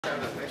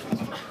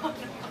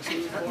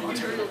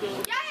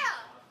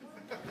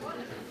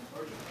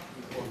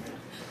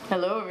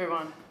Hello,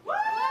 everyone.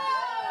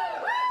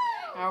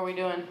 How are we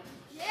doing?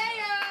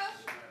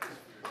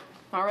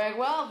 All right,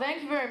 well,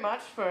 thank you very much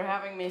for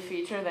having me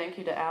feature. Thank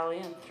you to Allie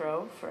and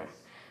Throw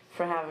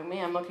for having me.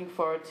 I'm looking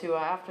forward to,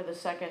 after the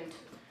second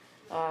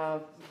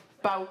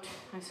bout,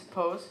 I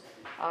suppose,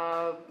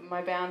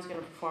 my band's going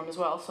to perform as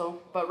well.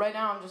 So, but right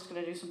now I'm just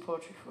going to do some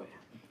poetry for you.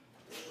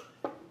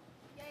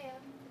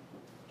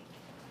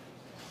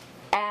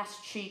 Ass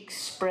cheeks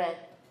spread,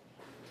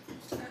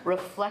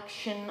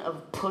 reflection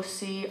of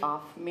pussy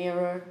off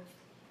mirror.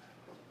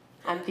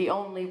 I'm the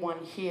only one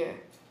here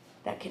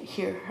that can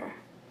hear her.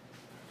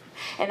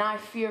 And I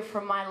fear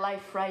for my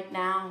life right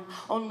now,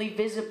 only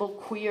visible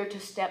queer to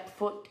step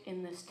foot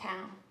in this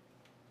town.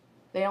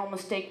 They all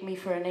mistake me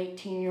for an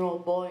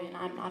 18-year-old boy, and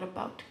I'm not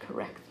about to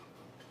correct them.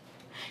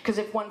 Because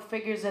if one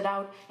figures it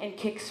out and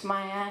kicks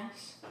my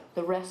ass,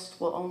 the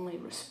rest will only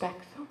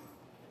respect them.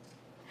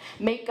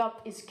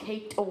 Makeup is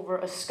caked over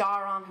a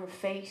scar on her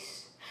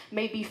face,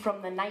 maybe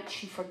from the night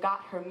she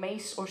forgot her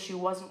mace or she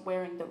wasn't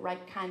wearing the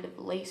right kind of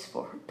lace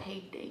for her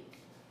pay date.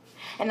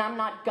 And I'm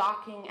not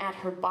gawking at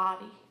her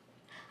body,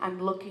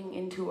 I'm looking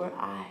into her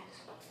eyes,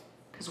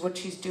 because what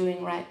she's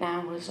doing right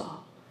now is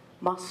all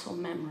muscle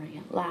memory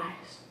and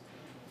lies.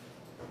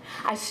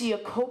 I see a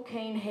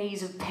cocaine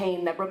haze of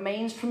pain that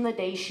remains from the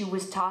day she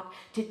was taught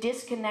to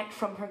disconnect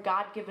from her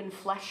God-given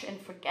flesh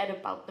and forget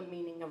about the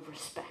meaning of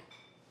respect.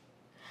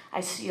 I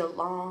see a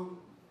long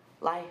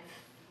life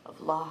of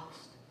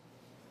lost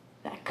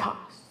that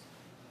costs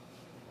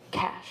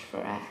cash for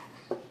ass.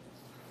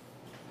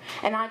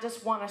 And I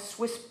just want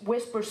to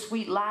whisper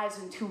sweet lies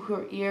into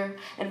her ear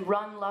and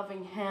run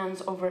loving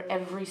hands over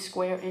every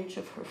square inch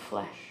of her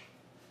flesh.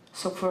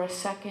 So for a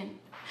second,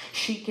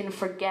 she can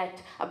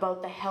forget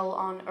about the hell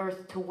on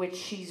earth to which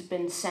she's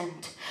been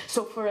sent.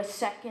 So for a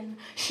second,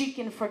 she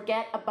can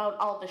forget about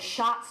all the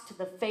shots to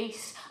the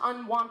face,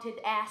 unwanted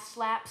ass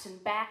slaps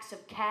and backs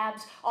of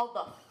cabs, all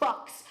the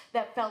fucks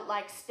that felt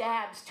like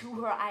stabs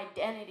to her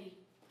identity,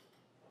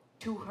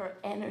 to her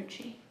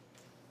energy.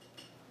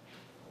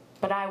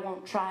 But I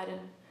won't try to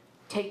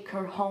take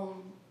her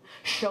home,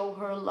 show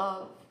her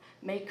love,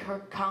 make her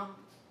come,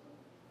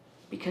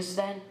 because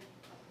then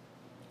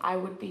I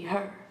would be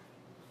her,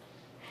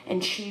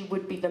 and she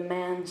would be the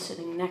man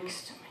sitting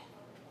next to me.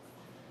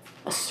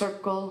 A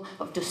circle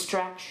of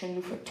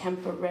distraction for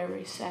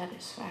temporary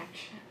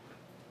satisfaction.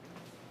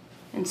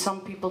 And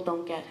some people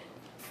don't get it,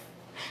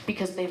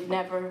 because they've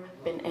never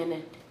been in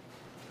it.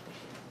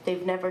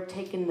 They've never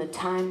taken the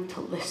time to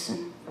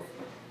listen.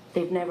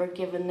 They've never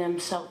given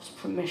themselves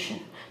permission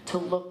to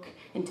look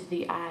into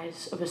the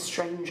eyes of a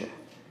stranger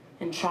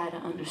and try to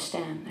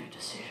understand their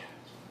decisions.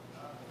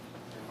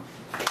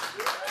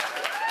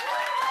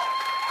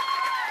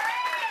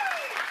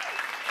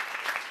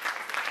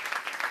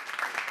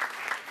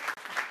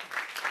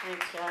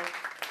 Thanks, guys.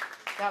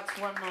 That's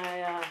one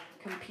I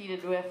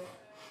competed with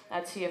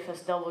at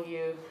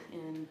CFSW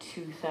in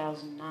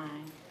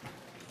 2009.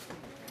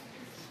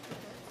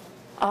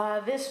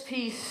 This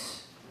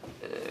piece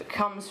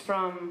comes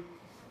from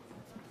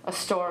a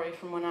story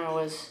from when I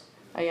was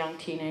a young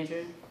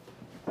teenager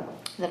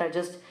that I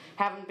just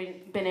haven't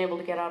been able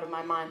to get out of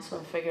my mind, so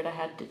I figured I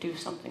had to do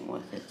something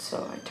with it,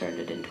 so I turned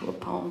it into a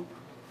poem.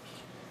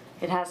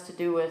 It has to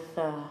do with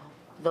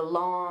the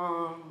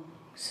long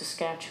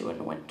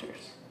Saskatchewan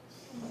winters.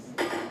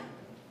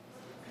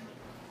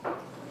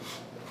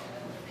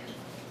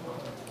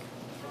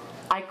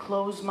 I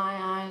close my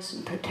eyes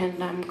and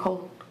pretend I'm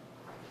cold,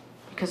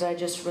 because I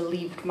just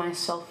relieved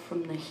myself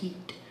from the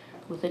heat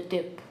with a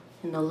dip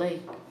in the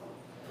lake,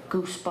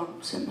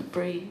 goosebumps in the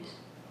breeze.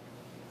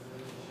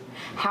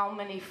 How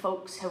many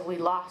folks have we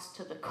lost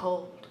to the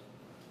cold?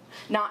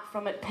 Not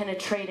from it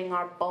penetrating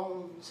our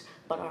bones,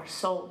 but our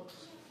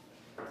souls.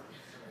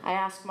 I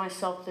asked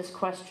myself this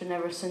question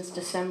ever since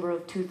December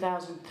of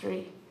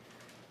 2003,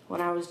 when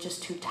I was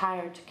just too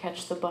tired to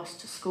catch the bus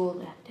to school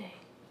that day.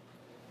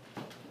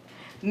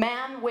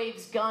 Man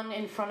waves gun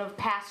in front of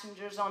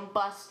passengers on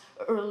bus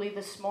early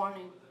this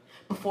morning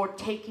before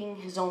taking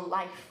his own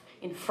life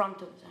in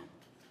front of them.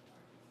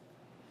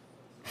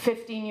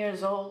 15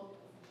 years old,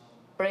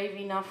 brave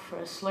enough for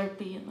a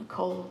Slurpee in the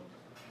cold,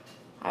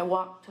 I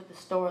walked to the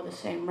store the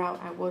same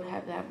route I would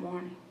have that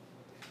morning.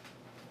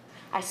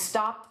 I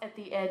stopped at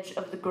the edge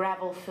of the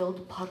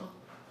gravel-filled puddle,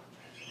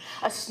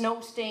 a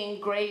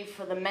snow-stained grave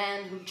for the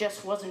man who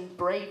just wasn't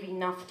brave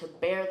enough to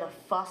bear the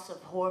fuss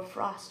of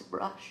hoarfrost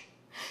brush.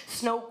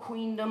 Snow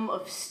queendom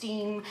of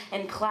steam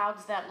and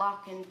clouds that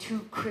lock in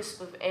too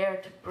crisp of air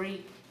to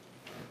breathe.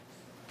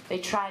 They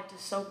tried to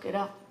soak it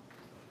up,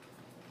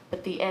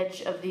 but the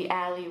edge of the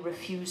alley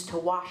refused to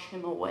wash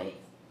him away,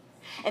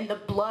 and the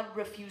blood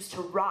refused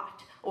to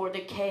rot or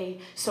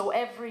decay, so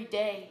every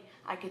day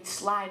I could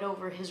slide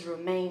over his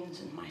remains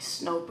in my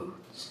snow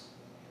boots.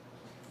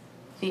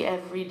 The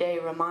everyday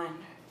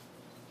reminder,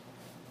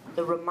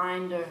 the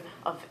reminder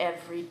of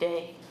every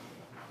day.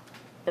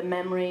 The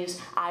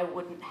memories I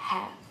wouldn't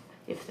have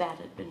if that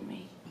had been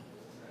me.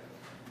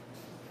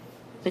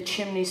 The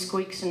chimney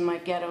squeaks in my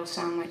ghetto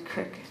sound like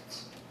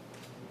crickets,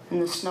 and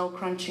the snow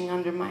crunching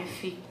under my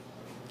feet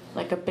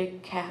like a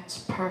big cat's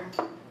purr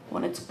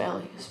when its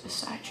belly is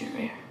beside your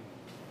ear.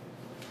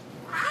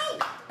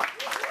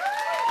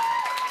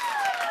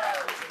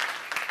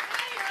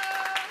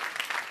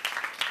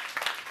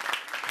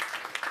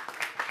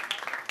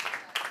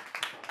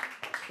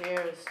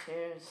 Cheers,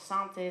 cheers.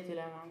 Santé, tout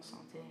le monde,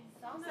 santé.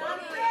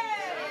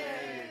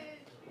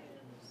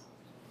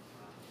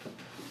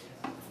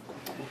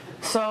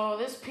 So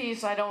this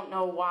piece, I don't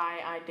know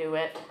why I do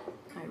it.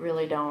 I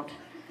really don't.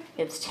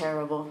 It's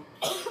terrible.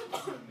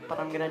 But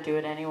I'm gonna do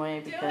it anyway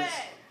because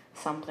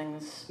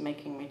something's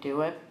making me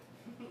do it.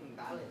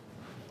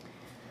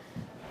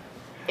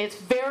 It's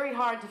very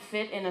hard to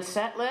fit in a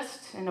set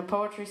list, in a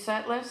poetry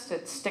set list.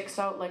 It sticks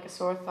out like a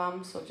sore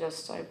thumb, so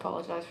I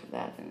apologize for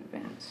that in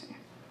advance.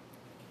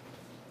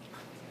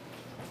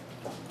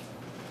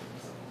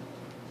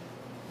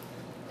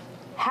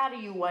 How do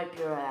you wipe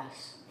your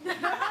ass?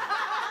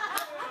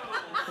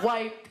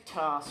 Wipe,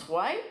 toss,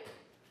 wipe.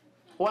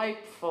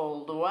 Wipe,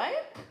 fold,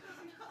 wipe.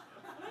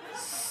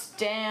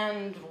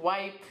 Stand,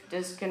 wipe,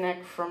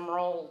 disconnect from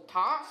roll,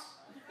 toss.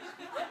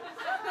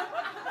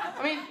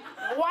 I mean,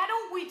 why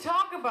don't we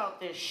talk about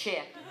this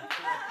shit?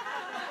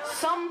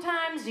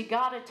 Sometimes you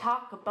gotta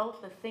talk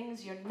about the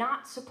things you're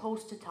not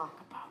supposed to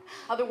talk about.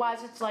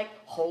 Otherwise, it's like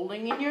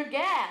holding in your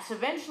gas.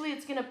 Eventually,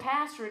 it's gonna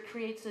pass, or it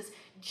creates this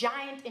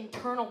giant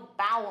internal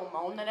bowel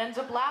moan that ends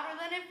up louder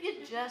than if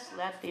you just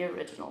let the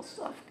original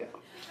stuff go.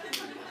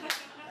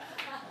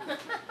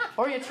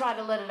 Or you try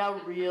to let it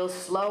out real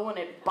slow and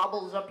it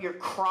bubbles up your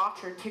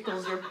crotch or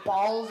tickles your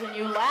balls and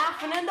you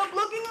laugh and end up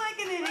looking like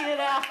an idiot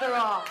after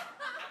all.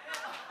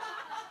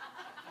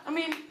 I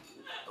mean,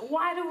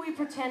 why do we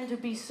pretend to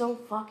be so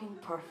fucking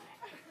perfect?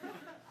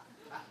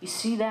 You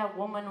see that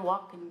woman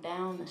walking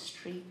down the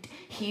street,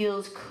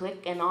 heels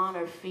clicking on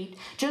her feet,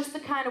 just the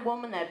kind of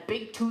woman that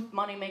big-toothed,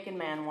 money-making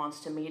man wants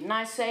to meet. And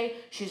I say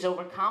she's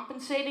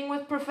overcompensating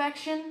with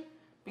perfection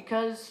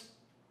because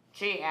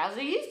she has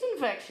a yeast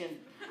infection.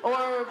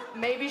 Or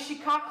maybe she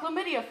caught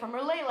chlamydia from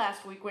her lay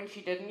last week when she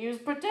didn't use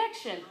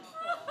protection.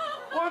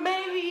 Or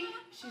maybe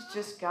she's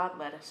just got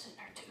lettuce in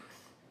her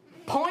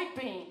tooth. Point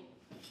being,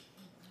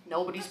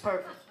 nobody's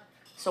perfect.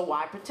 So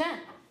why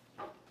pretend?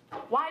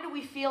 Why do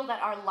we feel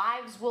that our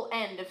lives will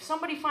end if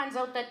somebody finds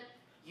out that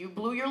you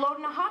blew your load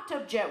in a hot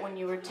tub jet when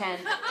you were 10,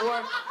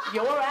 or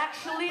you're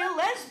actually a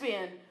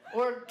lesbian,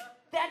 or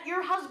that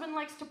your husband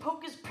likes to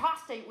poke his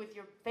prostate with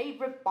your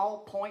favorite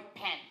ballpoint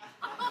pen?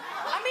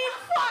 I mean,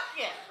 fuck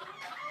it!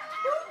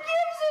 Who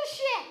gives a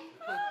shit?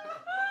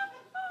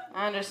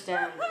 I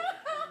understand.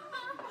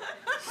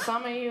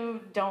 Some of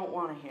you don't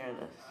want to hear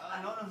this.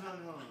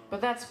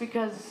 But that's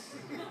because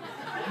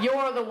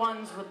you're the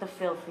ones with the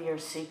filthier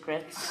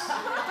secrets.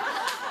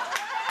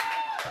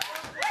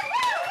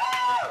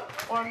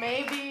 Or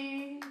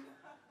maybe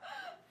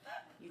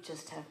you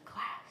just have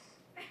class.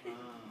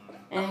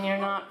 And you're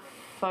not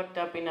fucked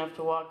up enough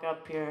to walk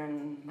up here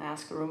and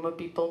ask a room of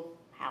people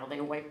how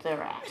they wipe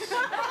their ass.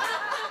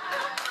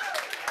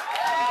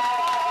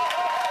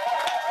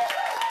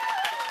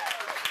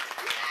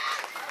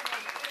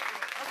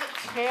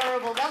 That's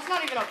terrible. That's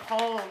not even a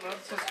poem.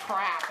 That's just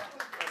crap.